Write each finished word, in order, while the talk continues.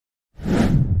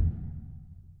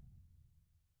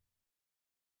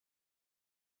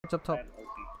up top.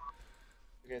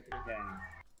 Okay,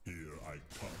 Here I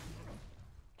come.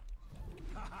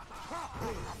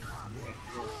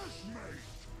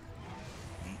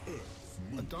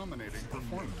 A dominating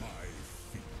performance.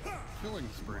 Killing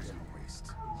spree.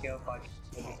 kill fuck.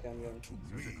 A dominating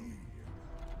performance.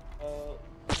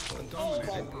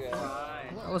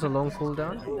 That was a long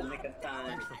cooldown.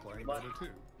 Thanks for playing better too.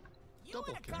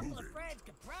 Double kill.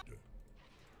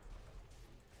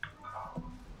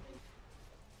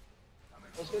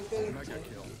 Mega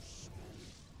kill.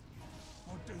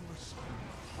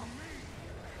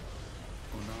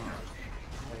 Oh no.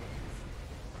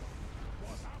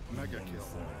 Mega kill.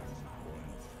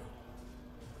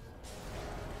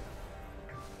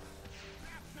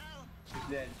 She's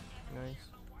dead. Nice.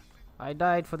 I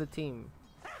died for the team.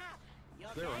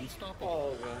 They're unstoppable.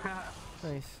 Oh man.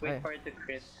 Nice. Wait for it to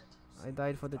crit. I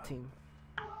died for the team.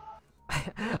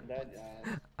 That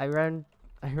I ran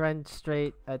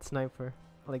straight at sniper,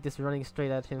 like just running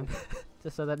straight at him,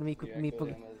 just so that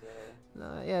Meepo.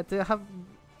 Yeah, to have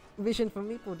vision for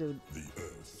Meepo, dude. The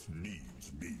earth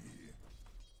needs me.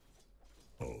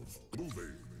 Of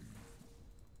moving.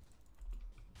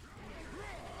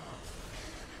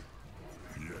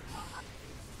 Yes.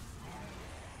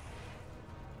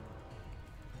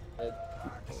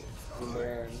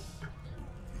 Burn.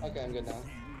 Okay, I'm good now.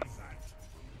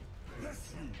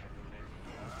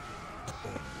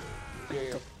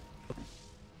 Here.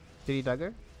 Did he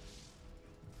dagger?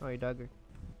 Oh, he dagger.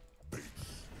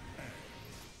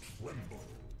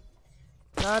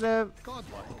 Got him.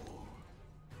 Godlike.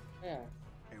 Yeah.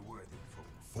 A worthy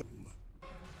fool.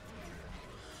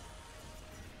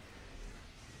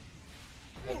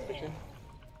 That's pushing.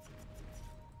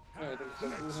 Oh.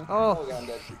 Oh, God, I'm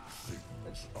dead.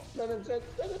 Let him set.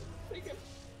 Let him. Take him.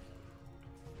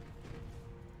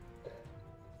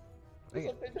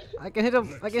 I can hit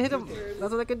him. I can hit him.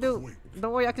 That's what I can do.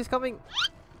 Don't worry, Axe is coming. I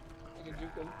can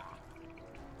juke him.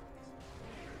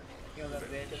 Kill that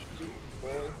bitch.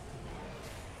 Bro.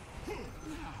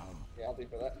 Yeah, I'll do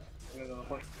for that.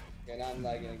 Okay, now I'm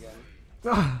lagging again.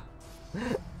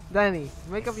 Danny,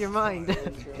 make up your mind. I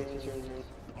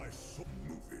so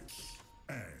move it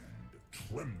and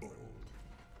tremble.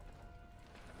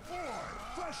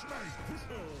 Fresh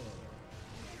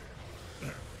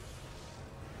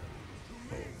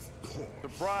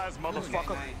Surprise,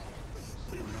 motherfucker!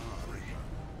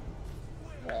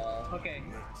 Okay.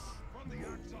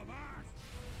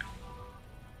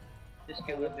 Just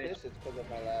kill this. It's because of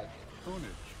my lag.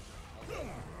 Ownage.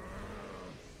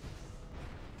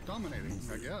 Dominating,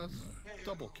 I guess.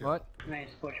 Double kill. What?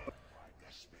 Nice push.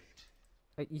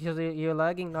 You're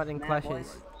lagging, not in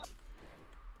clashes.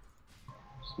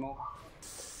 Smoke.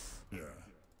 Yeah.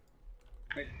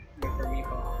 Wait for me,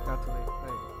 Paul. Not too late.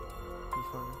 Right. He's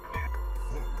fine.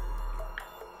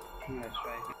 Let's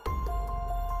try.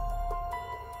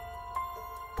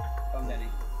 Come, Danny.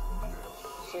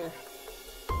 Sir.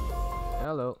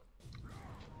 Hello.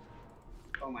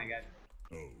 Oh my god.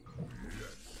 Oh,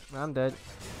 yes. I'm dead.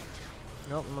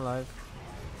 Nope, I'm alive.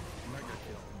 Mega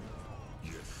kill.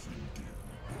 Yes, indeed.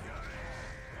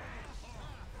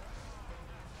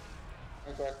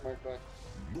 Mark back.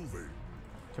 Moving.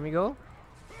 Can we go?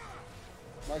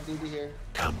 Mark DD here.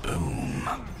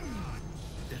 Kaboom!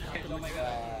 Oh my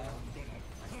god.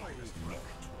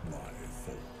 My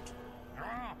fault.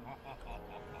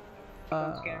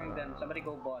 I'm scaring them. Somebody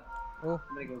go bot. Oh.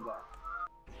 Somebody go bot.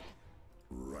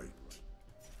 Right.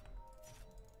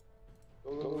 Go.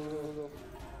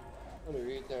 What a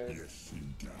retard. Yes,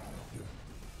 indeed.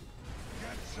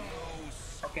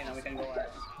 Okay, now we can go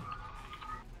ass.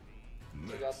 I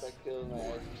got that kill in my ass.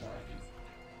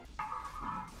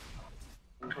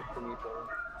 I'm hooked for Meepo.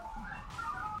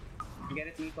 Get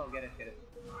it, Meepo, get it.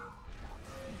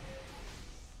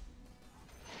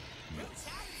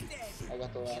 I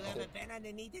got the last You ever hit. been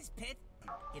underneath this pit?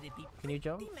 It'd be Can you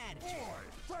jump? pretty magic.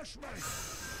 Fresh meat.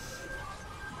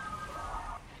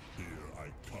 Here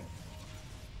I come.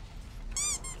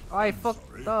 I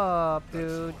fucked up,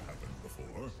 dude. Happened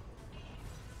before.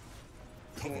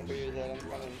 I'm gonna figure that I'm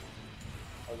coming.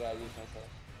 Oh god, I used myself.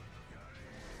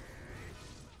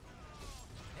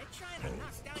 They're trying to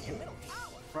knock down your middle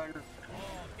tower. Run.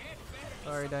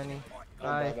 Sorry, Danny. Oh,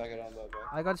 I back it on, back.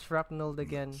 I got shrapnelled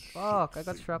again. Fuck, I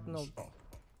got shrapnelled.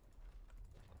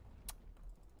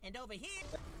 And over here,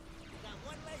 you got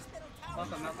one less middle tower.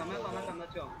 Malcolm,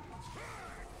 let's go.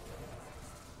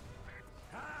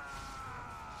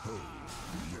 Oh,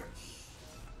 yes.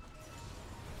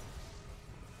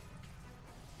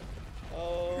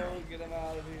 Oh, get him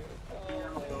out of here.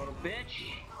 Oh, little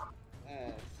bitch.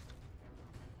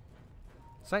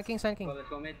 Nice. Sand King. Go, let's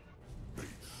go mid.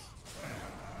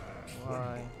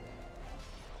 Why?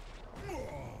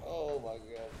 Oh my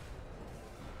god.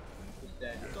 He's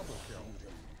dead. Double kill.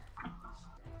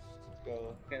 Let's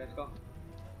go. Okay, let's go.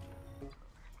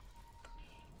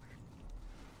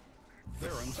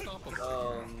 They're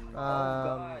unstoppable.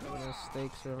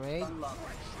 Mistakes were made. Unlock.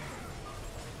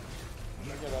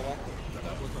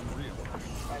 That was unreal.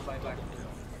 Bye. Double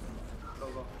kill. Go.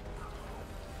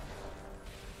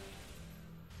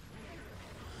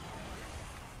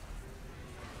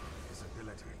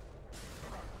 Visibility.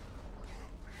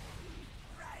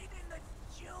 Right in the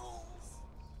jewels.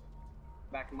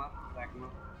 Back him up.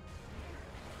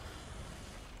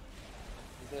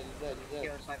 He's dead.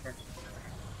 Kill the sniper.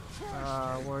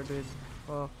 Worded.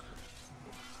 Fuck.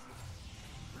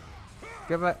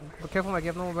 Get back. Be careful, Mike. You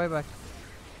have no more buyback.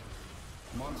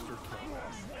 Monster kill.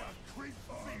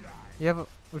 You have a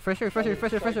refresher. Try.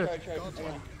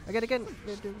 Again.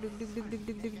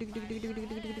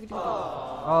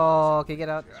 Oh, okay, get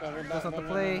out. That's not the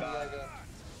play. Go.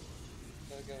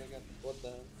 What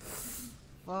the?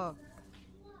 Fuck.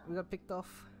 We got picked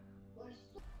off.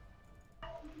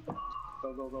 Go.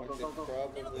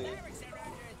 Probably.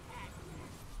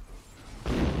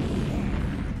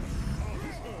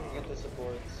 Get the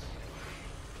supports.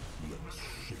 Your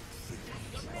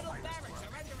middle barracks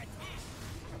are under attack.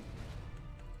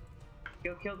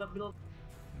 Kill the middle.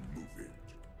 Move it.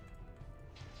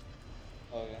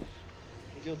 Oh yeah.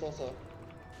 He kills also.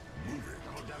 Move it.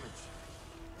 Double damage.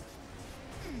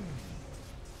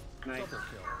 Nice. Double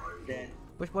kill. Dead.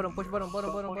 Push bottom.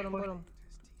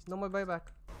 No more buyback.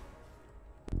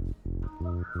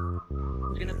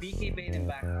 He's gonna BK bait him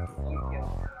back. One kill.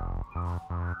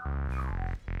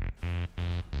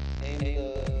 Aim the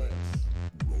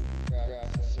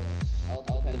grass. I'll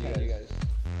defend you guys.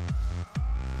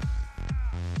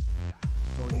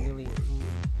 Oh, really?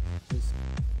 Please.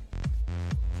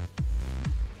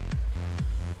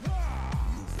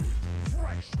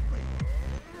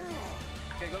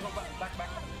 Okay, go back.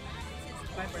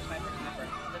 Sniper.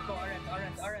 Let's go RS.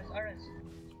 RS.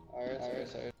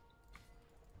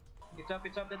 It's up.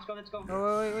 Let's go.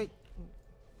 Oh, wait.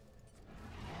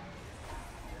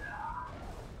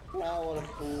 Wow, what a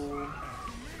fool.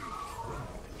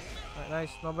 Alright,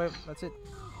 nice. No buy. That's it.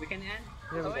 We can end?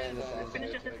 Yeah, we can. can. Let's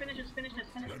finish this.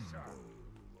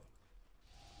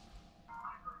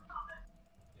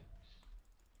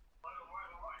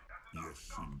 Yes,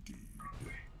 indeed.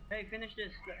 Hey, finish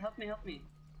this. Help me.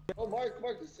 Oh, Mark,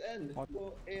 this end.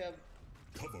 Well, AM.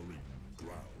 Covering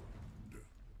ground.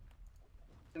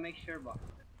 To make sure, Buck.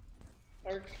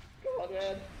 Mark, come on,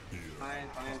 man. Fine.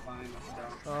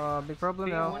 Let's go. Big problem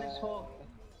Big now. one is full.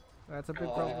 That's a big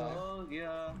problem. Oh,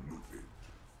 yeah.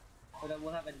 So that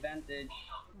we'll have advantage.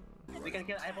 We can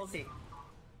kill Ivolti.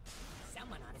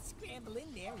 Someone ought to scramble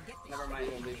in there and get this. Never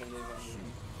mind. Leave him.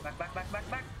 Back.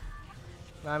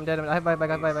 I'm dead. I have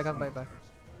buyback.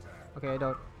 Okay, I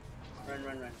don't. Run.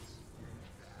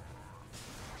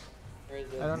 Where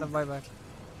is it? I don't have buyback.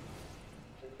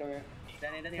 Come here.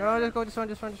 Danny, No, just go. Just run.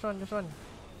 Oh,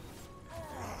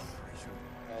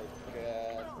 God. I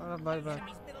don't have buyback.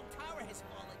 Enemy's middle tower has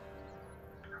fallen.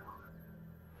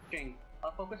 King,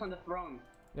 I'll focus on the throne.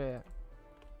 Yeah.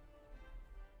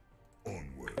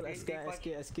 Onward. SK.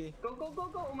 Go.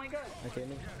 Oh my god. Okay,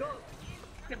 no. Go.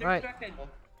 Get Right. distracted.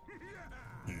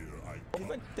 Here I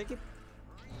come. Take it.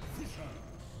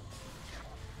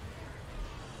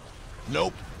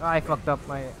 Nope. I fucked up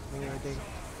my thing.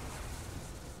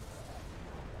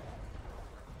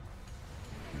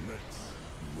 Let's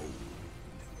roll.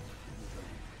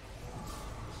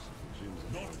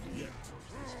 Not yet.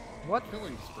 What?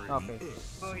 Killing spree. Okay.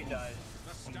 Oh, he died.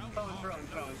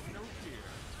 Throne.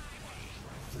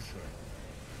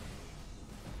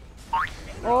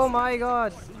 Oh my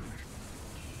god! It's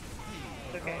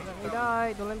okay. Let me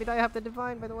die! Don't let me die. I have the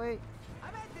divine, by the way.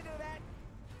 I meant to do that.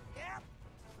 Yep.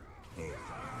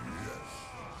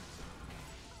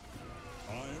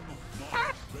 I'm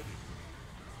not ready.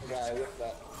 Okay, I whipped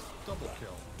that. Double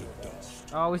kill.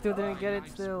 Oh, we still didn't get it.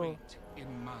 Still.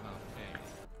 In mana fade.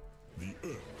 The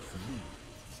earth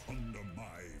moves under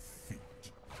my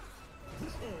feet.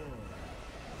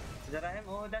 Is that him?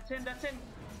 Oh, that's him.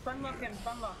 Stunlock him.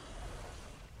 Oh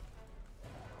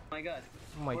my god.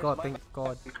 Oh my god! Thank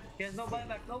God. He has no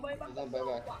buyback. No buyback.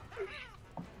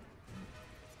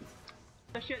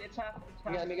 Oh shit, it's half.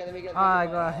 Me get it. Ah, I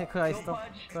got. I No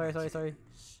stopped. fudge. Sorry.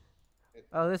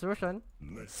 Oh, this Roshan.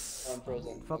 Let's I'm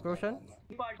frozen. Fuck Roshan.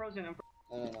 I'm frozen.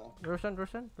 No. Roshan.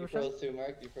 You froze too,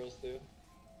 Mark. You froze too.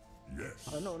 yes.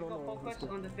 No. Go focus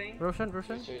on the thing. Roshan. Sure.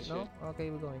 No. Okay,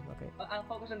 we're going. Okay. I'll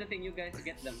focus on the thing. You guys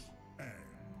get them. And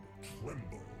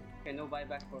tremble. Okay, no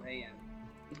buyback for AM.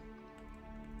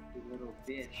 You little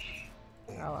bitch.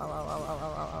 Ow, ow, ow, ow, ow,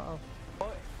 ow, ow, ow.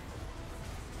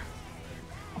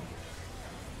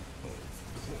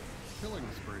 Killing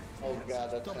spree. Oh god,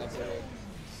 that's not good.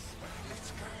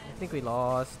 I think we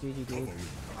lost. GG, dude.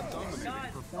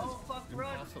 Dominating Oh fuck,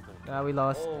 run! impossible. Ah, we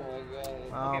lost. Oh my god.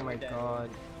 Oh Okay, my we're dead. god.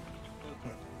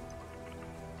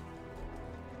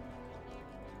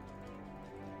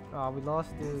 Oh, we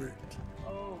lost, dude.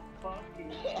 Oh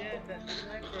fucking shit, that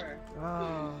sniper.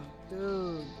 Oh,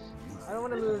 dude. I don't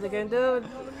want to lose again, dude.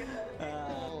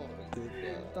 Oh,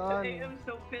 Done. I'm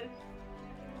so pissed.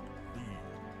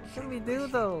 What can we do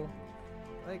though?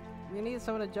 Like, we need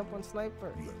someone to jump on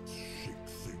sniper. Let's shake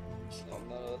things Oh up.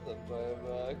 no, that's a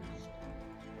firebox.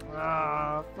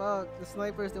 Ah, fuck. The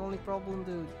sniper is the only problem,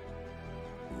 dude.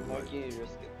 Mark, you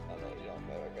risk it. I know you don't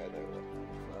matter, guy there.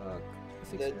 Fuck.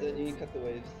 Then you cut the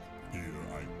waves. Here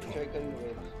I Try come. cutting the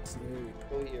waves.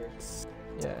 Go here.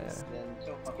 Yeah. Then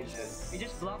so fucking shit. You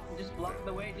just block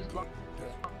the way, just block.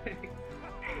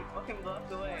 Fucking block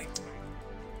the way.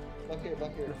 Block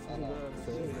here. Oh, no.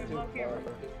 Too far.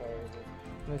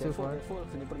 No, too far.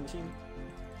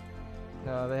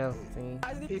 No, the hell thingy.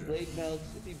 If he blade melts.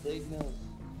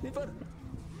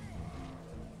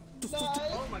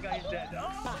 Oh my god, he's dead. Oh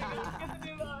my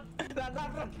god,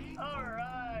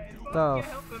 alright. The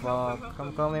fuck?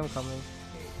 I'm coming.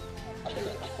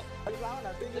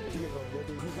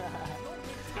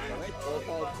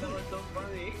 So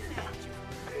funny.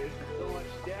 So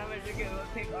much damage again.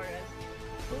 Let's take RS.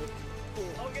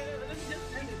 Okay, let's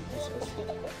just end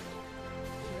it.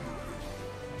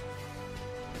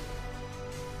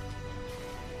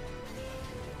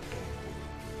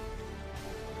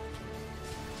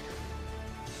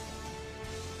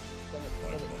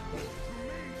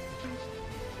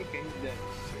 Okay, he's dead.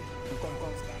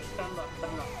 Stand up. No.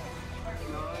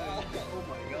 Oh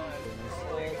my god.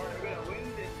 We're gonna win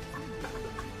this.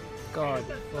 God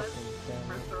fucking damn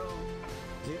First it. row.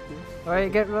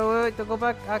 Alright, wait, to go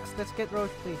back. Axe, let's get Roche,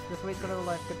 please. Let's wait for the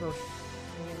life. Get Roche.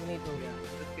 We need Roche. Yeah,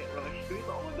 let's get rushed.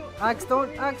 Oh no. Axe,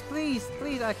 don't. Axe, please.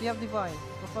 Please, Axe, you have Divine.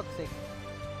 For fuck's sake.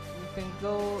 You can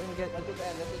go and get. Let it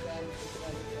end.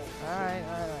 Alright.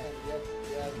 Yep.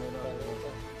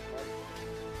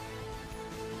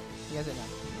 He has it now.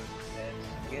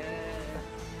 Yeah.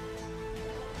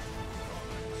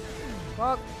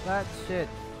 Fuck that shit.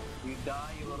 You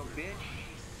die, you little bitch.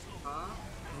 Huh?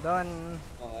 Done.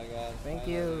 Oh my god. Thank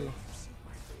you.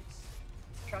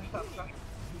 Trash top.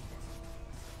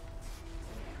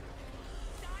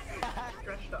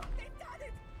 Trash top.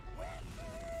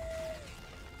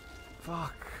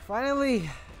 Fuck. Finally.